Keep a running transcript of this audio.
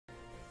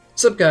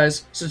What's up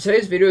guys, so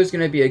today's video is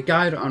going to be a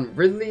guide on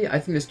Ridley. I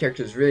think this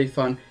character is really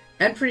fun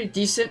and pretty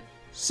decent,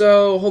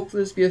 so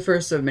hopefully this will be the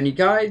first of many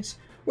guides.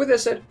 With that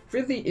said,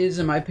 Ridley is,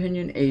 in my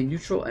opinion, a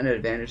neutral and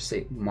advantage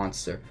state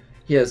monster.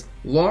 He has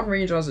long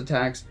range on his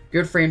attacks,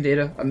 good frame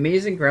data,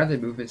 amazing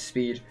grounded movement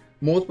speed,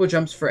 multiple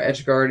jumps for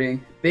edge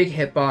guarding, big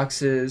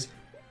hitboxes,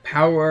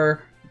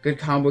 power, good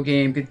combo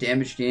game, good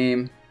damage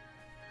game,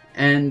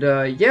 and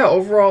yeah,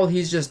 overall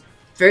he's just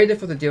very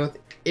difficult to deal with.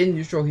 In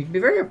neutral, he can be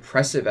very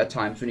oppressive at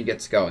times when he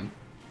gets going.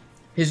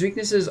 His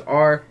weaknesses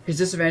are, his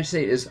disadvantage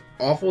state is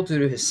awful due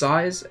to his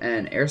size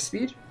and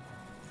airspeed.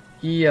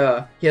 He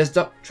has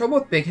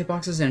trouble with big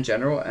hitboxes in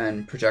general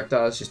and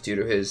projectiles just due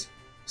to his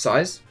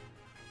size.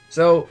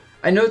 So,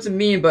 I know it's a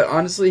meme, but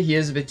honestly, he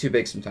is a bit too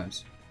big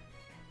sometimes.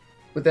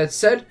 With that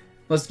said,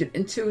 let's get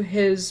into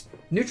his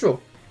neutral.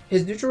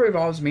 His neutral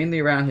revolves mainly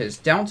around his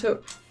down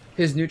tilt,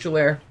 his neutral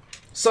air,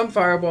 some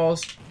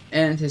fireballs,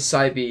 and his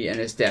side B and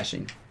his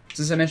dashing.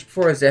 Since I mentioned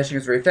before, his dashing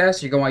is very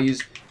fast, you're going to want to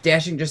use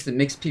dashing just to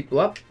mix people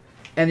up.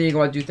 And then you're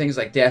going to do things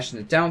like dash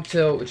into down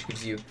tilt, which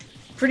gives you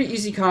pretty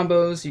easy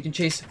combos. You can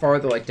chase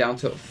farther like down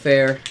tilt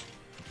fair,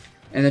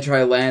 and then try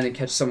to land and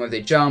catch someone if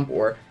they jump,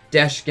 or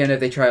dash again if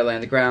they try to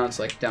land the ground.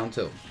 So like down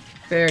tilt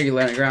fair, you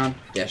land on the ground,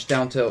 dash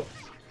down tilt,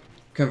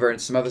 convert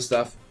into some other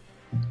stuff.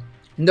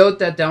 Note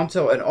that down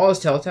tilt and all his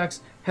tail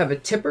attacks have a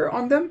tipper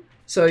on them.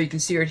 So you can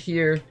see right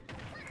here,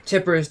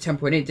 tipper is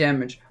 10.8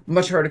 damage,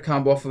 much harder to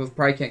combo off of,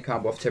 probably can't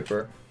combo off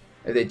tipper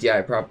if they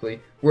DI properly.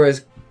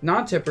 Whereas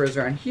non-tippers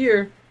around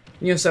here,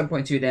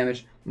 7.2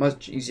 damage,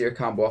 much easier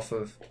combo off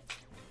of.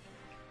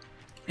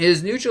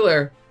 His neutral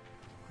air,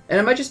 and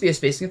it might just be a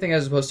spacing thing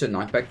as opposed to a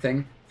knockback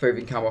thing for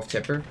even combo off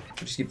tipper,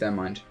 so just keep that in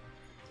mind.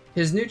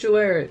 His neutral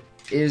air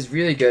is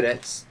really good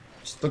at,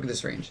 just look at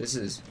this range, this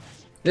is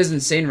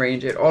insane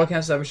range. It all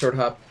cancels have a short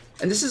hop,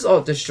 and this is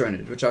all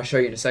disjointed, which I'll show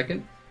you in a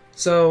second.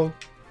 So,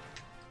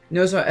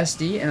 notice how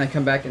SD, and I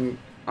come back and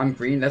I'm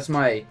green, that's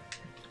my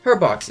hurt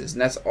boxes,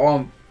 and that's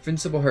all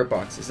invincible hurt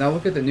boxes. Now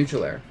look at the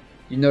neutral air.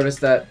 You notice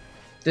that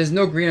there's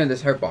no green on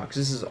this hurt box.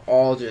 This is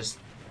all just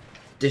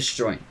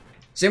disjoint.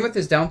 Same with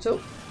his down tilt.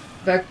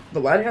 In fact, the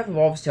latter half of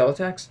all of his tail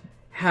attacks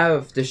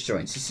have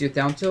disjoints. You see with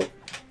down tilt,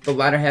 the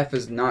latter half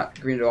is not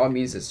green at all. It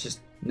means it's just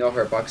no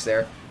hurt box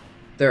there.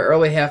 The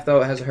early half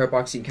though has a hurt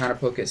box. You can counter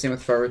poke it. Same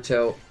with forward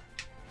tilt.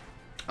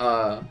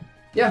 Yeah.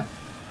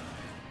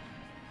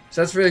 So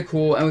that's really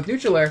cool. And with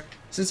neutral air,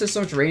 since there's so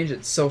much range,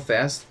 it's so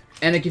fast,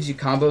 and it gives you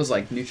combos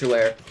like neutral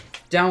air,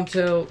 down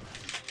tilt,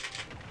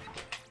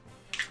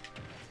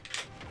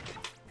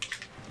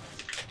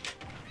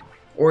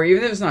 or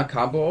even if it's not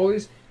combo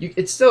always,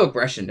 it's still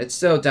aggression. It's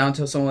still down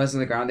tilt, someone lands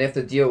on the ground. They have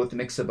to deal with the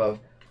mix of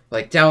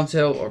like down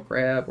tilt or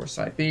grab or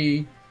side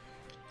B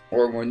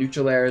or more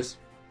neutral airs.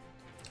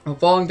 Well,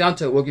 falling down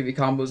tilt will give you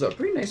combos of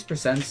pretty nice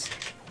percents.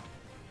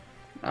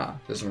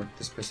 Doesn't work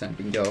this percent.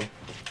 You can go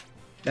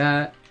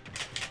that.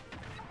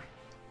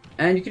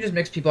 And you can just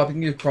mix people up. You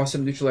can do cross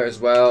up neutral air as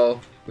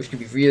well, which can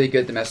be really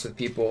good to mess with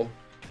people.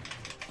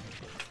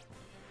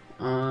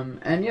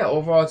 And yeah,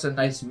 overall it's a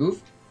nice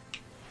move.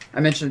 I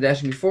mentioned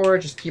dashing before.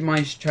 Just keep in mind,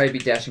 you should try to be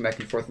dashing back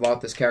and forth a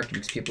lot. This character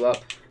mixes people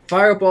up.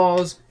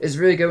 Fireballs is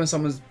really good when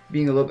someone's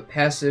being a little bit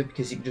passive,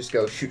 because you can just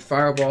go shoot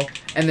fireball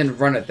and then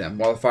run at them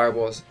while the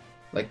fireball is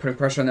like putting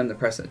pressure on them to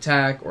press an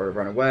attack or to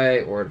run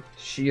away or to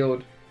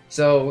shield.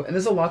 So, and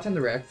there's a lot of time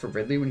to react for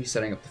Ridley when he's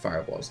setting up the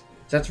fireballs.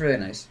 So that's really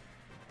nice.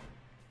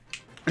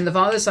 And the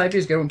follow side B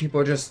is good when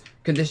people are just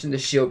conditioned to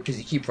shield, because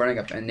you keep running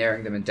up and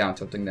naring them and down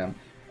tilting them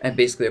and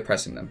basically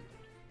oppressing them.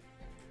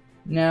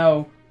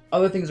 Now,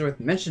 other things worth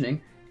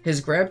mentioning, his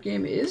grab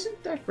game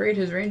isn't that great.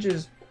 His range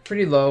is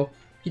pretty low.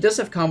 He does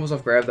have combos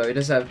off grab though. He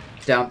does have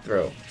down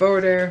throw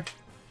forward air.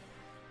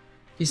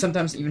 He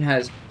sometimes even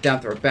has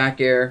down throw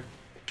back air.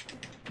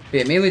 But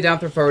yeah, mainly down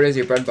throw forward air is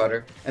your bread and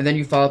butter. And then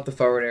you follow up the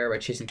forward air by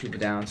chasing people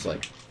down. So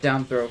like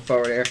down throw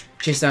forward air,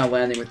 chase down a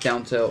landing with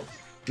down tilt.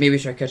 Maybe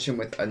try to catch him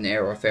with an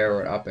air or a fair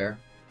or an up air.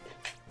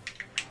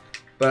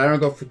 But I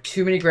don't go for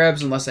too many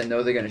grabs unless I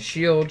know they're going to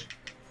shield.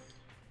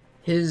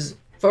 His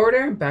forward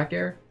air and back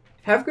air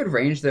have good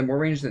range. They're more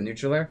range than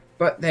neutral air,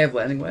 but they have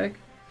landing leg.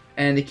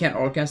 And they can't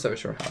auto cancel a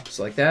short hop.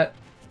 So like that,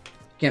 you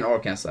can't auto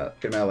cancel that.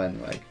 Good amount of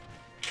landing leg.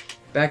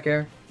 Back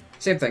air,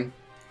 same thing.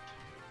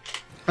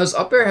 His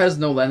up air has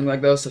no landing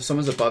leg though, so if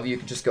someone's above you, you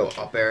can just go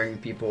up airing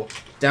people.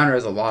 Down air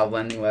has a lot of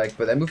landing leg,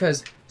 but that move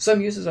has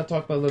some uses I'll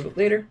talk about a little bit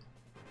later.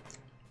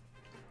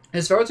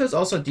 His forward tilt is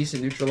also a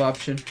decent neutral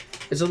option.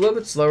 It's a little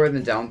bit slower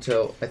than down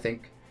tilt, I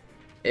think.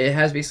 It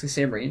has basically the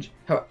same range.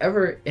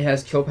 However, it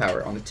has kill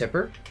power on the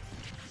tipper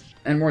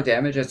and more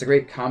damage. It's a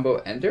great combo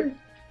ender,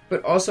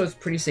 but also it's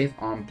pretty safe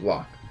on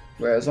block.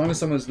 Where as long as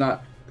someone's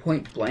not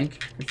point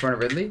blank in front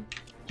of Ridley,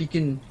 he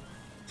can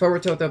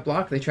forward tilt that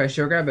block. They try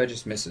shield grab, but it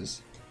just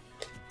misses.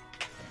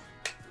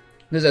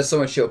 There's that so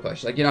much shield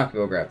push. Like, you're not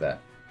gonna go grab that.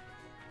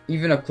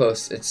 Even up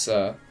close, it's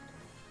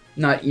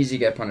not easy to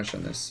get punished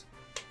on this.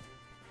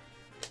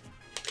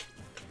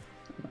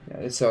 Yeah,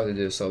 it's hard to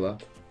do solo.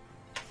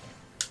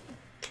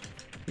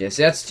 Yeah,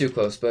 see, that's too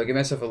close, but I'll give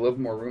myself a little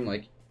bit more room,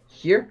 like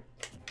here.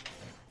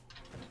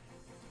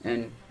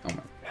 And, oh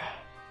my.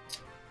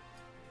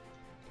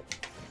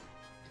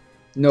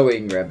 No way you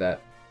can grab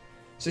that.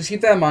 So just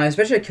keep that in mind,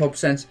 especially at kill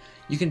percents.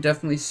 You can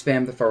definitely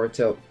spam the forward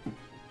tilt.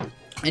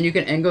 And you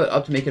can angle it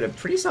up to make it a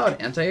pretty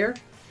solid anti-air.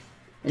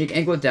 And you can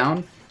angle it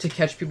down to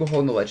catch people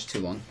holding the ledge too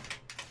long.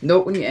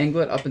 Note when you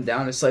angle it up and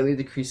down, it slightly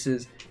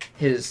decreases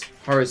his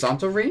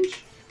horizontal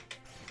range.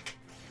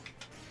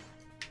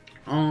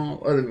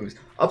 Other moves.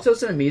 Up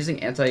tilt's an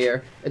amazing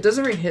anti-air. It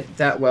doesn't really hit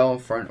that well in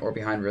front or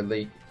behind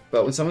Ridley,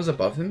 but when someone's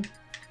above him,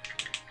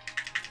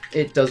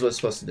 it does what it's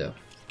supposed to do.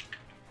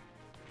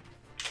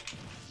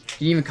 You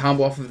can even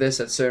combo off of this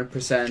at certain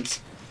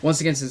percents.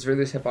 Once again, since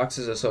Ridley's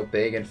hitboxes are so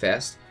big and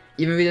fast,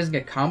 even if he doesn't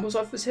get combos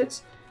off his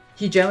hits,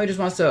 he generally just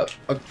wants to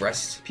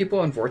aggress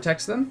people and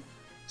vortex them,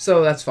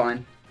 so that's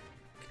fine.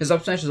 His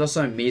up smash is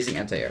also an amazing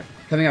anti-air.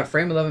 Coming out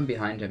frame 11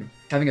 behind him,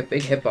 having a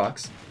big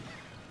hitbox,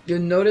 you'll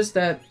notice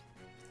that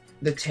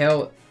the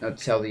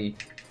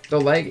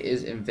leg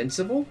is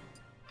invincible.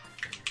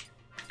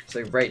 It's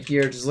like right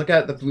here. Just look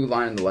at the blue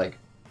line in the leg.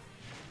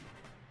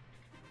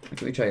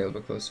 Let me try a little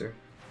bit closer.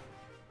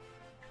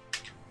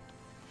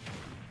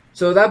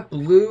 So that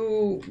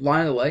blue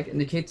line of the leg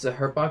indicates a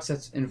hurtbox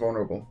that's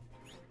invulnerable.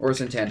 Or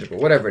it's intangible.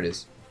 Whatever it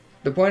is.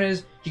 The point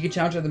is, you can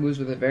challenge other moves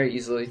with it very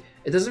easily.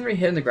 It doesn't really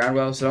hit in the ground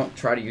well, so don't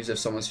try to use it if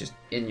someone's just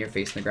in your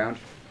face in the ground.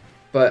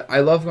 But I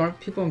love going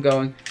people and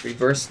going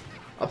reverse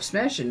up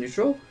smash in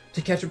neutral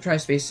to catch them trying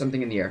to space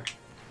something in the air.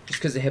 Just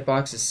because the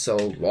hitbox is so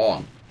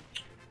long.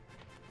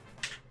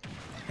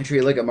 I treat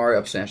it like a Mario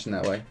up smash in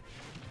that way.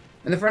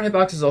 And the front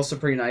hitbox is also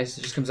pretty nice.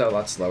 It just comes out a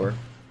lot slower.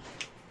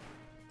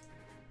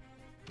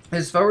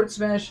 His forward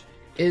smash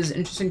is an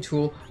interesting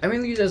tool. I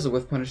mainly use it as a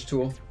whiff punish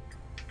tool.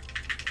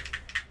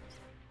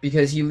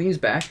 Because he leans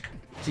back.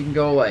 So you can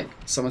go like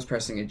someone's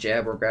pressing a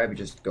jab or grab. You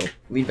just go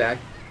lean back,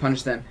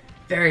 punish them.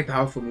 Very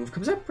powerful move.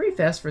 Comes out pretty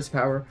fast for its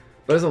power.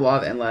 But there's a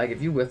lot of end lag.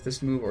 If you whiff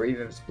this move or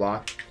even if it's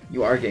blocked,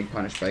 you are getting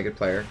punished by a good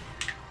player.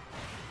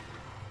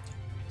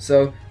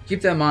 So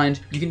keep that in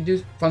mind. You can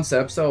do fun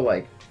setups though,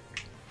 like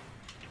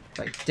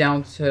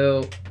down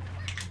tilt,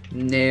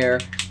 nair,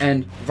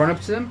 and run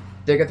up to them.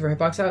 They get their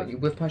hitbox out. You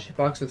whiff punch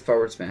hitbox with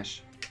forward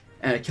smash,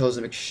 and it kills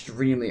them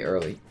extremely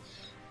early.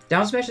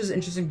 Down smash is an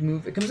interesting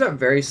move. It comes out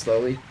very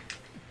slowly,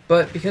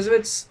 but because of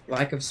its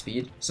lack of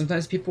speed,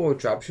 sometimes people will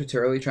drop shoot too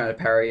early trying to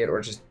parry it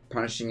or just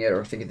punishing it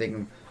or thinking they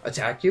can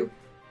attack you,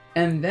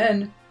 and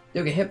then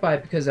you'll get hit by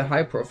it because it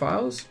high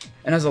profiles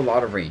and has a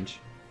lot of range.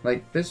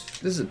 Like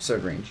this is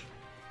absurd range.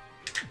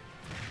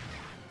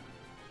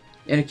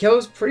 And it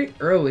kills pretty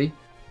early,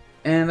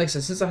 and like I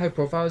said, since the high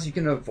profiles, you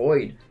can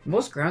avoid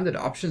most grounded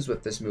options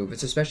with this move.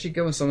 It's especially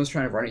good when someone's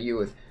trying to run at you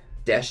with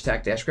dash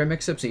attack, dash grab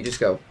mix-ups, and you just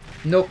go,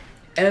 nope.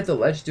 And at the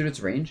ledge, due to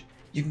its range,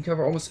 you can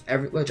cover almost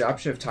every ledge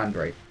option if timed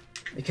right.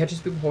 It catches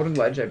people holding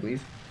ledge, I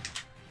believe.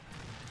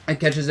 It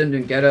catches them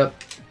doing get up,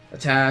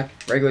 attack,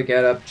 regular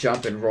get up,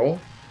 jump, and roll,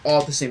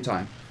 all at the same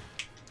time.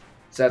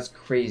 So that's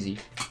crazy.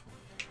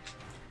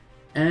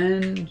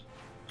 And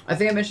I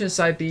think I mentioned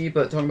side B,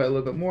 but talking about it a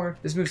little bit more,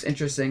 this move's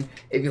interesting.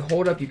 If you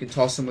hold up, you can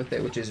toss him with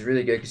it, which is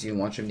really good because you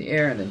can launch him in the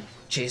air and then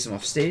chase him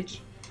off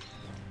stage.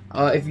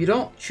 If you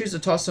don't choose to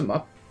toss him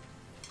up,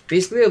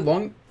 basically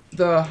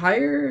the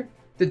higher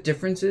the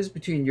difference is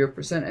between your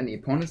percent and the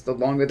opponent's, the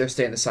longer they're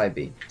staying in the side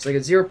B. So like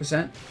at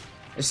 0%,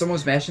 if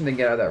someone's mashing, they can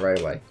get out of that right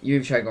away. You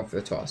even try going for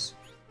the toss.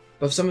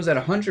 But if someone's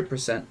at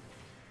 100%,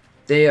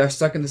 they are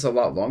stuck in this a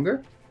lot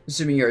longer,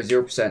 assuming you're at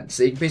 0%.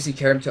 So you can basically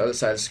carry them to the other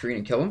side of the screen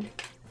and kill them.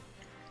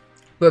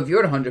 But if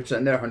you're at 100%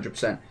 and they're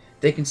 100%,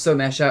 they can still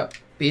mash out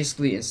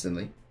basically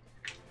instantly.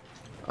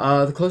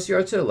 The closer you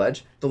are to the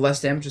ledge, the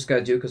less damage it's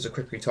going to do because of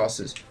quick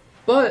retosses.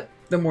 But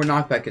the more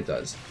knockback it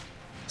does.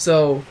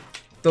 So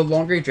the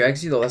longer it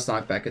drags you, the less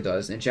knockback it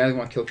does. And generally, when you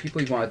want to kill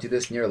people, you want to do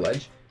this near a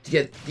ledge to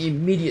get the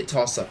immediate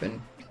toss-up and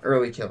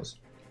early kills.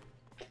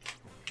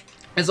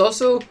 It's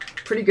also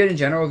pretty good in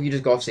general if you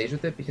just go off stage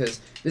with it because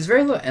there's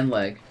very little end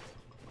lag.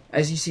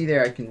 As you see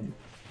there, I can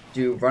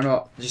do run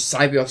off, just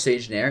side B off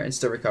stage in air and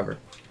still recover.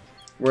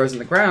 Whereas in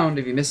the ground,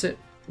 if you miss it,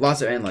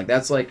 lots of end lag.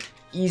 That's like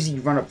easy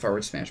run up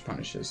forward smash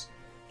punishes.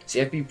 So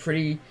you have to be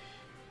pretty,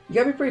 you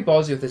gotta be pretty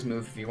ballsy with this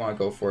move if you want to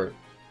go for it.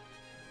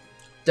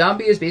 Down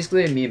B is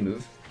basically a meme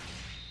move.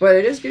 But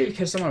it is good if you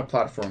catch someone on a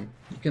platform.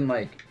 You can,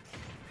 like,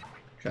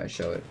 try to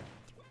show it.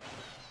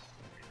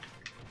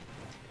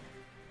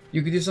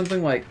 You could do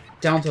something like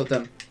down tilt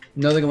them,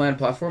 know they're going to land a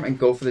platform, and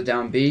go for the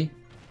down B,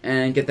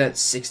 and get that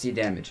 60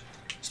 damage.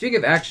 Speaking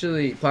of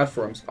actually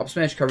platforms, up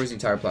smash covers the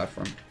entire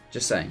platform.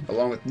 Just saying.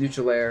 Along with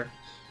neutral air,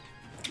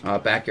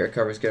 back air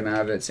covers a good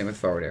amount of it, same with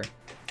forward air.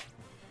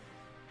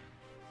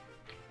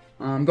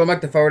 Going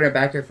back to forward air,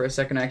 back air for a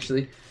second,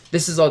 actually.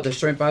 This is all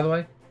disjoint, by the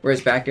way.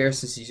 Whereas back air,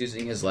 since he's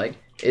using his leg,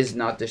 is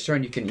not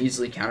disjoint. You can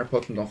easily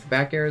counterpoke him going for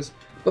back airs.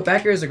 But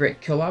back air is a great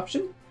kill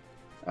option.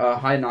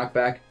 High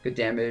knockback, good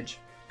damage.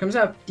 Comes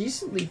out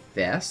decently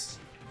fast.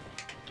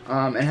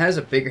 And has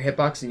a bigger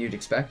hitbox than you'd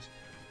expect.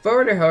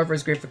 Forward air, however,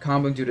 is great for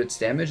comboing due to its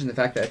damage and the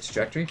fact that its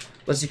trajectory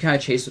lets you kind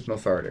of chase with more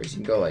forward airs. You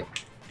can go like,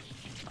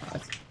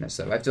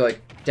 messed up. I have to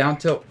like down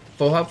tilt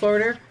full hop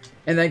forward air,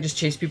 and then just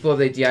chase people if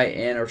they DI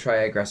in or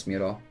try to aggress me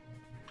at all.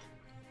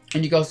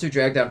 And you can also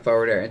drag down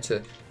forward air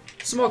into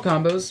Small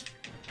combos.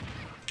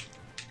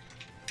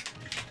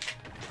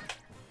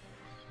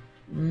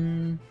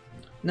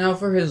 Now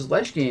for his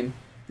ledge game,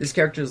 this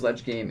character's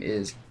ledge game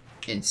is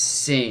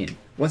insane.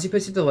 Once he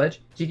puts you to the ledge,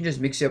 he can just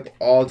mix you up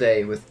all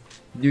day with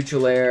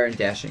neutral air and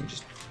dashing.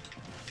 Just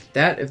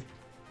that, if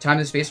time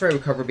and space right,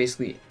 would cover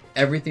basically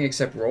everything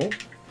except roll.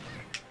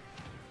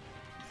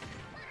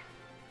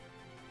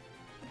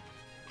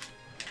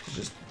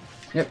 Just,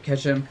 yep,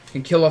 catch him.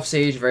 Can kill off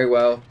Sage very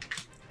well.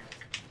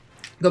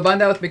 Combine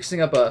that with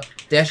mixing up a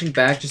dashing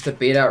back just to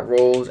bait out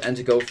rolls and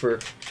to go for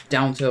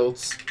down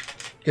tilts.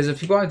 Because if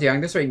people aren't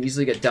doing this right, you can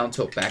easily get down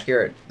tilt back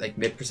air at like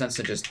mid-percents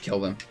to just kill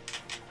them.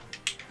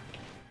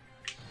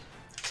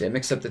 So yeah,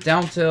 mix up the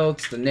down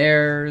tilts, the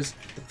nairs,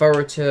 the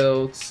forward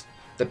tilts,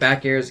 the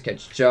back airs to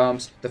catch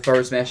jumps, the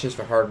forward smashes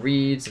for hard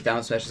reads, the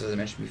down smashes as I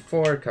mentioned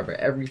before, cover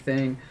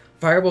everything.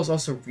 Fireball is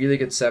also really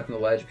good set from the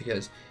ledge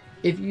because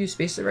if you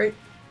space it right,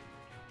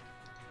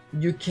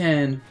 you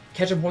can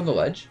catch him on the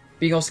ledge,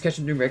 but you can also catch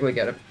him doing regular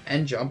get up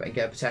and jump and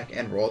get up attack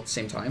and roll at the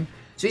same time.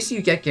 So basically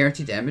you get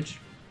guaranteed damage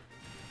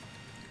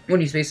when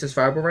you space this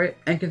fireball right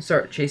and can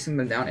start chasing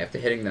them down after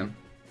hitting them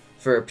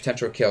for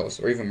potential kills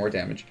or even more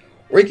damage.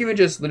 Or you can even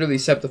just literally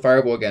set up the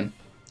fireball again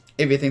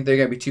if you think they're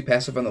going to be too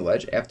passive on the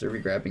ledge after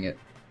re-grabbing it.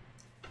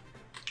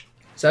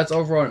 So that's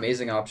overall an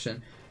amazing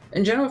option.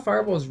 In general,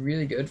 fireball is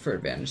really good for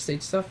advantage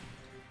state stuff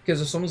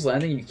because if someone's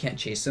landing and you can't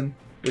chase them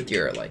with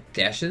your like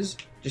dashes,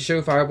 just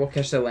show fireball,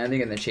 catch that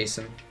landing, and then chase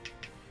them.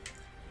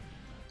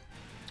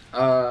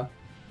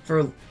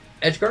 For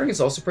edge guarding is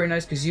also pretty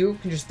nice because you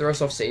can just throw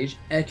us off stage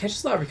and it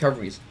catches a lot of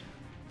recoveries.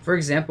 For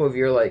example, if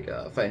you're like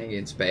fighting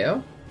against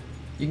Bayo,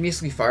 you can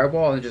basically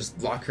fireball and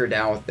just lock her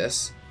down with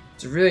this.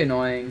 It's really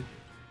annoying.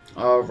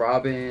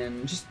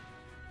 Robin, just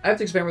I have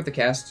to experiment with the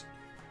cast.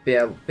 But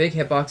yeah, big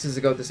hitboxes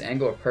that go at this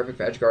angle are perfect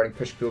for edge guarding,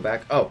 push people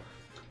back. Oh,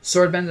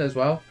 sword bend as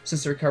well.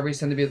 Since the recoveries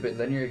tend to be a bit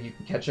linear, if you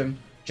can catch them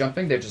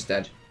jumping, they're just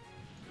dead.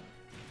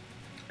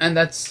 And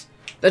that's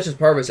just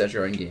part of his edge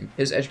guarding game.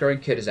 His edge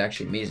guarding kit is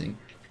actually amazing.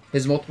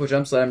 His multiple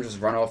jumps let him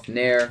just run off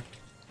nair,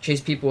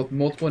 chase people with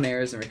multiple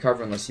nairs, and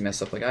recover unless you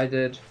mess up like I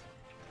did.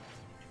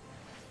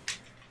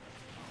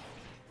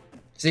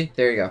 See,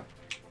 there you go.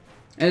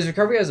 And his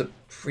recovery has a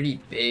pretty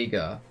big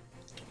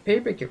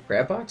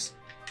grab box,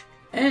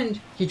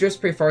 and he drifts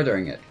pretty far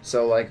during it.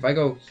 So like if I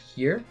go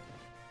here,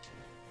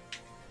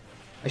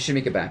 I should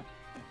make it back.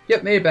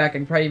 Yep, made it back. I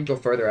can probably even go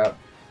further out.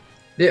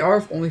 There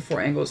are only 4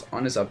 angles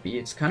on his up B.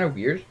 It's kind of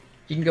weird.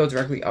 He can go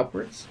directly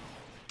upwards.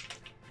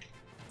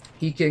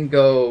 He can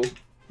go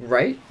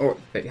right or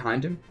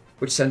behind him,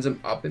 which sends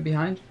him up and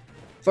behind.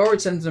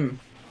 Forward sends him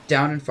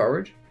down and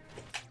forward.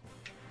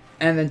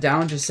 And then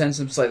down just sends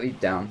him slightly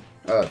down.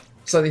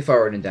 Slightly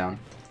forward and down.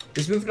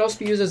 This move can also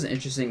be used as an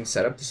interesting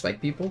setup to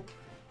spike people,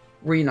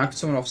 where you knock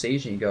someone off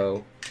stage and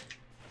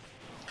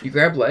you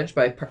grab ledge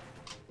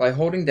by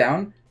holding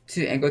down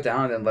to angle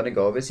down and then letting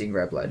go of it so you can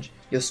grab ledge.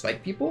 You'll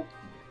spike people,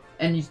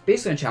 and he's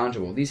basically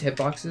unchallengeable. These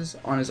hitboxes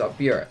on his up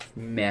B are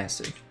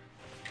massive.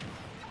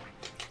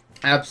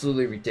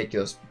 Absolutely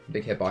ridiculous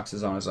big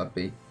hitboxes on his up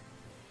B.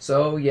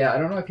 So yeah, I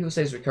don't know why people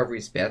say his recovery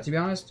is bad, to be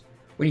honest.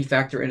 When you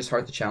factor in, it's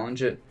hard to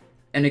challenge it,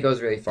 and it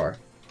goes really far.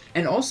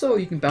 And also,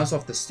 you can bounce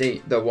off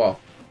the wall.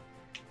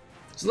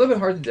 It's a little bit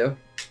hard to do.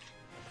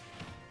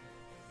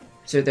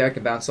 See right there, I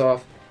can bounce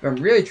off. If I'm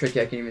really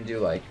tricky, I can even do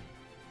like...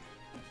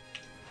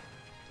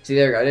 See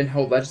there, I didn't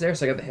hold ledge there,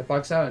 so I got the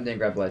hitbox out and didn't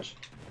grab ledge.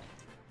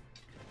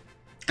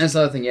 And that's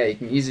another thing, yeah, you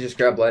can easily just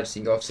grab ledge, so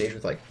you can go off stage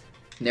with like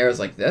nairs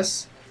like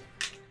this.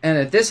 And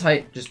at this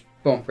height, just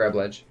boom, grab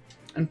ledge.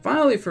 And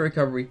finally for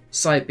recovery,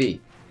 side B.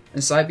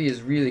 And side B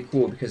is really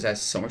cool because it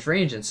has so much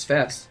range and it's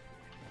fast.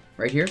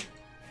 Right here,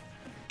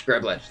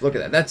 grab ledge. Look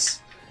at that.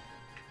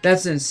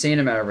 That's an insane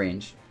amount of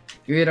range.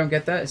 You really don't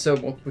get that, so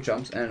multiple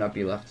jumps and an up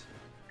B left.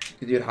 You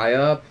can do it high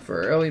up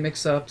for early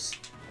mix-ups.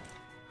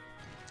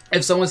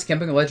 If someone's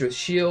camping a ledge with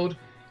shield,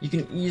 you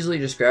can easily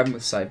just grab them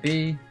with side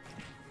B.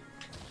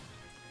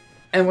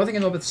 And one thing I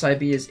know about the side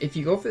B is if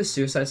you go for the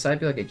suicide side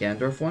B, like a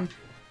Gandorf one,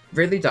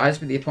 Ridley dies,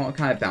 but the opponent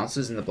kind of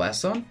bounces in the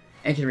blast zone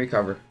and can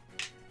recover.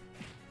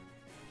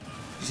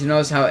 So you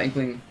notice how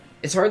Inkling...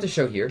 It's hard to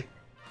show here,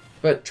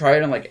 but try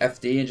it on like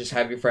FD and just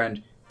have your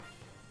friend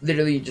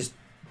literally just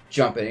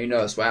jump in and you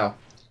notice, wow,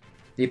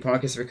 the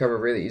opponent gets to recover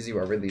really easy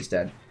while Ridley's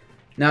dead.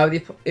 Now,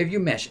 if you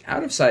mesh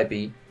out of side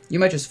B, you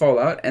might just fall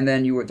out and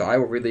then you will die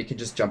while Ridley can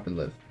just jump and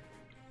live.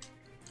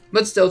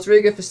 But still, it's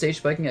really good for stage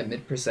spiking at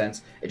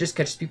mid-percents. It just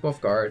catches people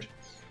off guard.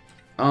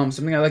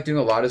 Something I like doing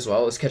a lot as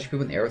well is catching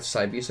people in the air with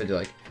side B. So I do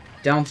like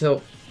down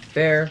tilt,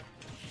 fair,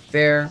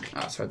 fair.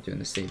 Oh, it's hard doing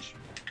this stage.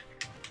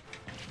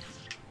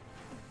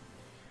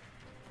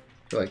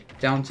 So like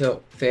down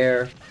tilt,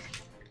 fair,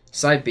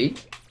 side B.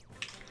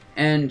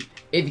 And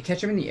if you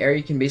catch him in the air,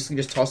 you can basically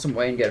just toss him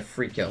away and get a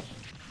free kill.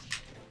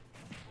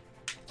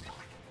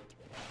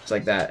 It's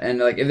like that. And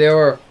like if they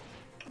were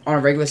on a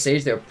regular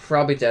stage, they were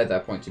probably dead at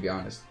that point, to be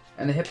honest.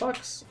 And the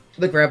hitbox,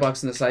 the grab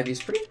box in the side B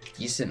is pretty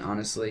decent,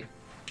 honestly.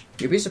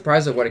 You'd be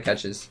surprised at what it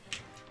catches.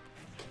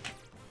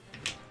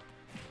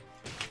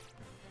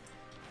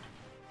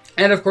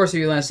 And of course, if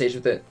you land stage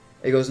with it,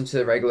 it goes into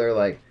the regular,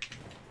 like,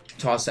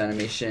 toss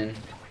animation.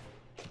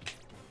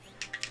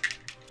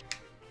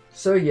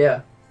 So,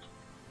 yeah.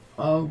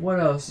 What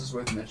else is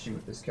worth mentioning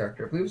with this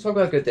character? I believe we talked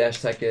about how good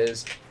dash tech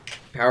is.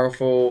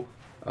 Powerful.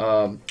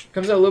 Comes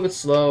out a little bit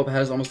slow, but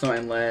has almost no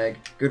end lag.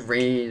 Good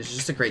range.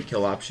 Just a great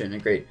kill option. A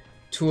great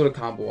tool to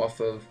combo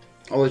off of.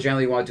 Although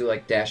generally you want to do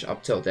like dash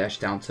up tilt, dash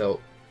down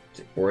tilt,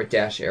 or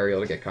dash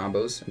aerial to get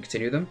combos and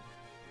continue them.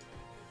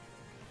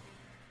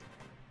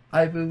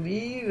 I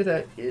believe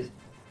that is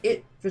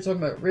it for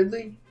talking about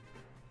Ridley.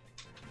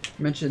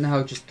 Mentioned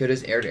how just good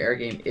his air-to-air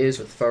game is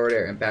with forward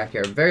air and back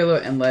air. Very low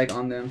end lag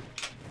on them.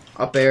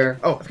 Up air.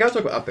 Oh, I forgot to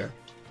talk about up air.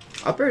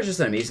 Up air is just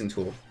an amazing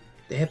tool.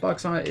 The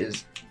hitbox on it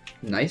is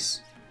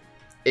nice.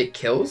 It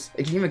kills.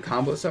 It can even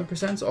combo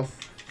 7%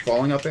 off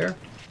falling up air.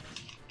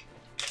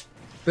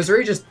 But it's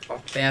really just a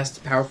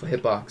fast, powerful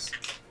hitbox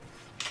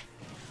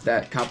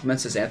that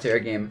complements his anti-air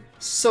game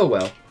so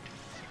well.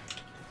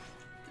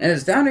 And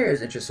his down air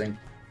is interesting.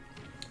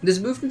 This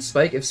movement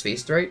spike, if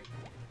spaced right,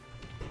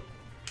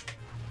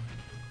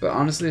 but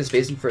honestly the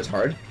spacing for it's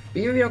hard. But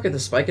even if you don't get the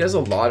spike, it has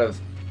a lot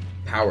of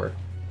power.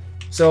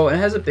 So, and it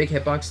has a big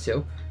hitbox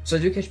too. So I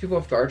do catch people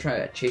off guard trying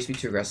to chase me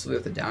too aggressively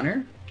with the down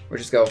air. Or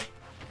just go,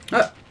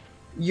 ah,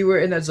 you were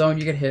in that zone,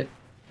 you get hit.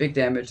 Big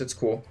damage, that's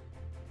cool.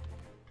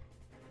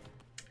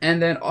 And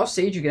then off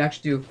stage you can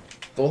actually do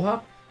full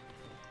hop,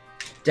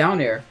 down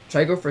air,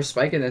 try to go for a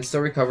spike and then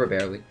still recover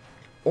barely.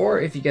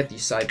 Or if you get the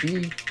side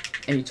B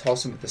and you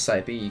toss him with the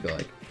side B, you go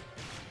like,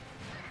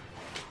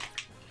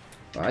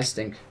 oh, I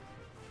stink.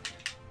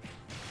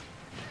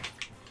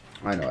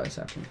 I know what's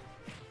happening.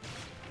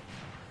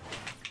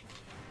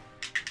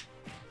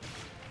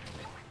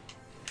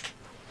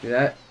 Do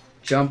that.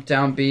 Jump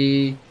down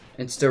B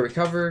and still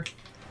recover.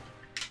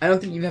 I don't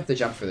think you have to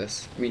jump for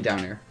this. I mean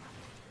down air.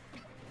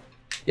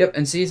 Yep,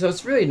 and see, so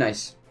it's really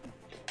nice.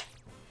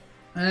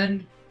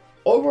 And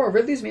overall,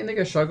 Ridley's mainly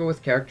gonna struggle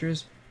with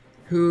characters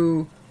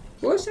who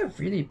also have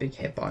really big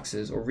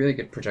hitboxes or really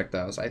good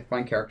projectiles. I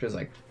find characters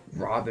like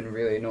Robin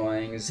really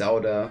annoying,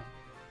 Zelda,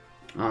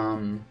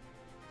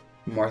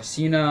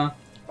 Marcina,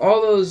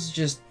 all those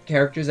just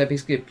characters that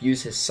basically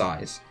abuse his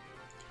size.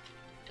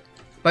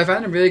 But I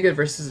find him really good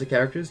versus the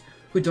characters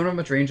who don't have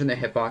much range in their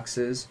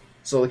hitboxes.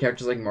 So the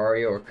characters like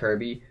Mario or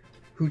Kirby,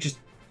 who just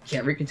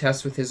can't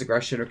recontest with his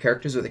aggression, or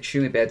characters with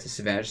extremely bad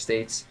disadvantage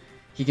states.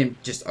 He can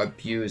just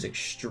abuse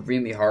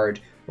extremely hard.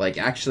 Like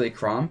actually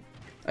Chrom,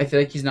 I feel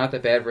like he's not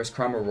that bad versus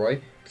Chrom or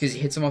Roy because he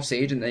hits them off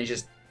stage and then he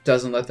just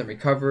doesn't let them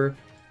recover,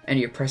 and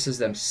he oppresses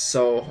them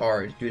so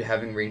hard due to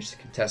having range to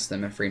contest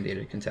them and frame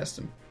data to contest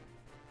them.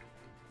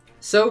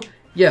 So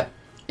yeah,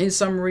 in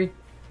summary,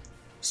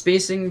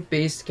 spacing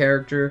based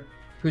character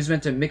who's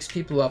meant to mix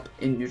people up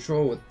in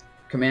neutral with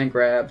command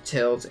grab,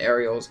 tilts,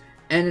 aerials,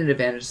 and an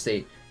advantage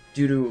state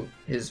due to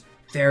his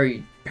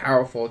very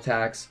powerful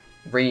attacks,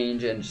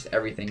 range, and just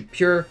everything.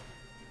 Pure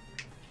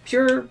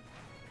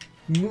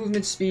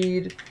movement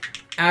speed,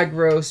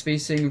 aggro,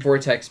 spacing,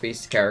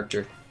 vortex-based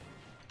character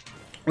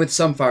with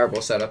some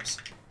fireball setups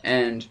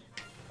and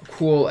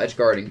cool edge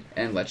guarding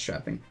and ledge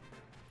trapping.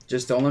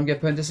 Just don't let him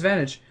get put in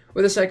disadvantage.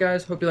 With that said,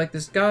 guys, hope you like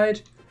this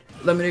guide.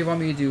 Let me know if you want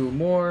me to do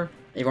more.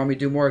 If you want me to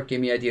do more, give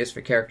me ideas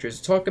for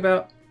characters to talk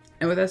about.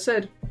 And with that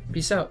said,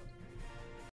 peace out.